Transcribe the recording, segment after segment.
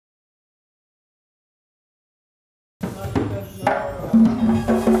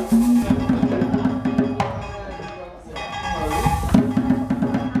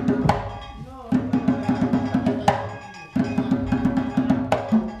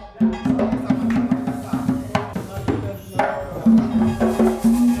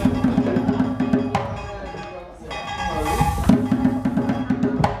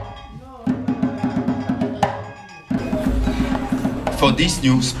for this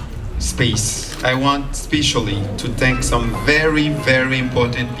new space. I want especially to thank some very, very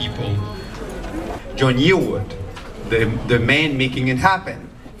important people. Jeanguy Award, the man making it happen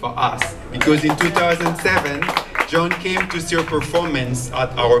for us. Because in 2007, John came to see a performance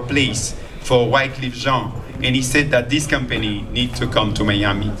at our place for Wycliffe Jean, and he said that this company needs to come to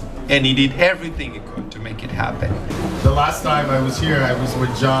Miami. And he did everything he could to make it happen. The last time I was here, I was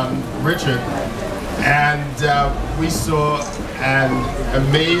with John Richard, and we saw an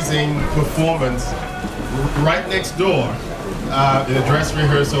amazing performance right next door in a dress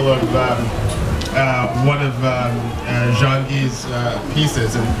rehearsal of one of Jeanguy's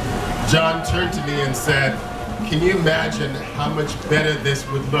pieces. And John turned to me and said, "Can you imagine how much better this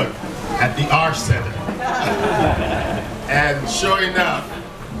would look at the Arsht Center?" And sure enough,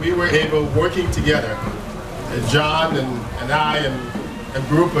 we were able, working together, John and I and a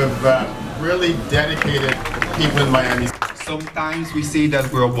group of really dedicated people in Miami. Sometimes we say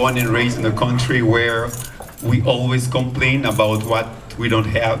that we were born and raised in a country where we always complain about what we don't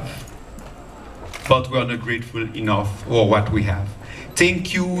have, but we are not grateful enough for what we have.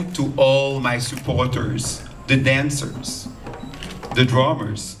 Thank you to all my supporters, the dancers, the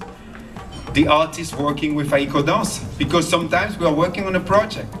drummers, the artists working with Ayikodans, because sometimes we are working on a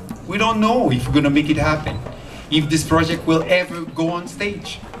project. We don't know if we're going to make it happen, if this project will ever go on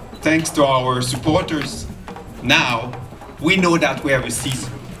stage. Thanks to our supporters, now we know that we have a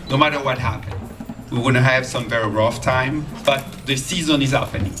season, no matter what happens. We're going to have some very rough time, but the season is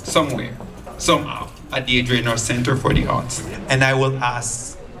happening somewhere, somehow, at the Arsht Center for the Arts. And I will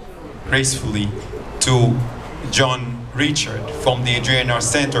ask gracefully to John Richard from the Arsht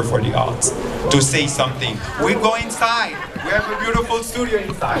Center for the Arts to say something. We go inside. We have a beautiful studio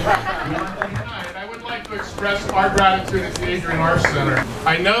inside. I would like to express our gratitude to the Arsht Center.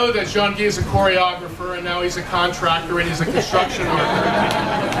 I know that Jeanguy is a choreographer, and now he's a contractor, and he's a construction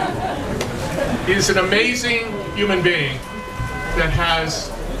worker. He's an amazing human being that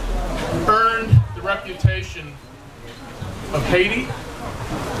has earned the reputation of Haiti,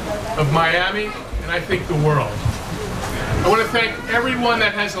 of Miami, and I think the world. I want to thank everyone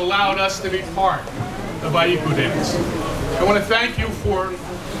that has allowed us to be part of Ayikodans. I want to thank you for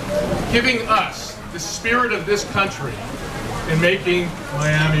giving us the spirit of this country and making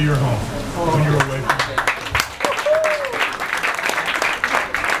Miami your home when you're away from it.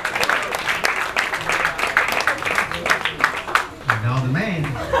 Now the man.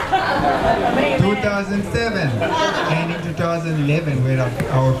 2007 and in 2011 we had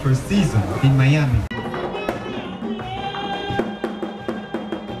our first season in Miami.